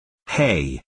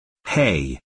Hey.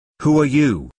 Hey. Who are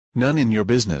you? None in your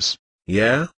business.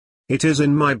 Yeah? It is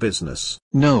in my business.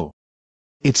 No.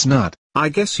 It's not. I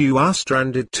guess you are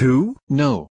stranded too?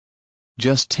 No.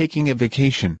 Just taking a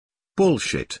vacation.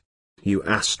 Bullshit. You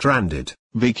are stranded.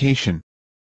 Vacation.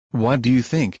 What do you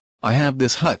think? I have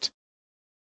this hut.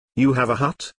 You have a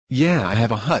hut? Yeah, I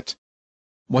have a hut.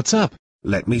 What's up?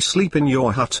 Let me sleep in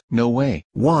your hut. No way.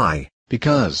 Why?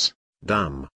 Because.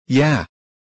 Damn. Yeah.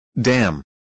 Damn.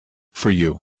 For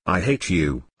you. I hate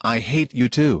you. I hate you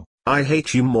too. I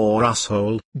hate you more,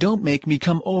 asshole. Don't make me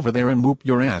come over there and whoop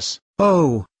your ass.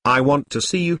 Oh, I want to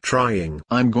see you trying.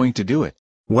 I'm going to do it.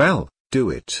 Well, do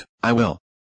it. I will.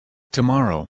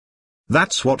 Tomorrow.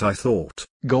 That's what I thought.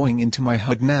 Going into my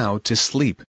hut now to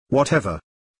sleep. Whatever.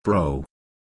 Bro.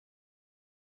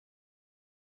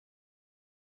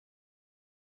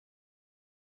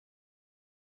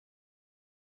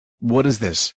 What is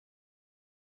this?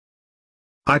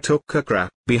 I took a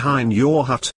crap behind your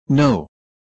hut. No.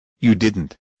 You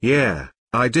didn't. Yeah,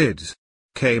 I did.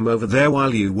 Came over there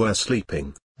while you were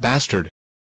sleeping. Bastard.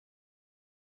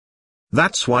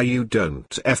 That's why you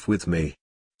don't F with me.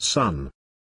 Son.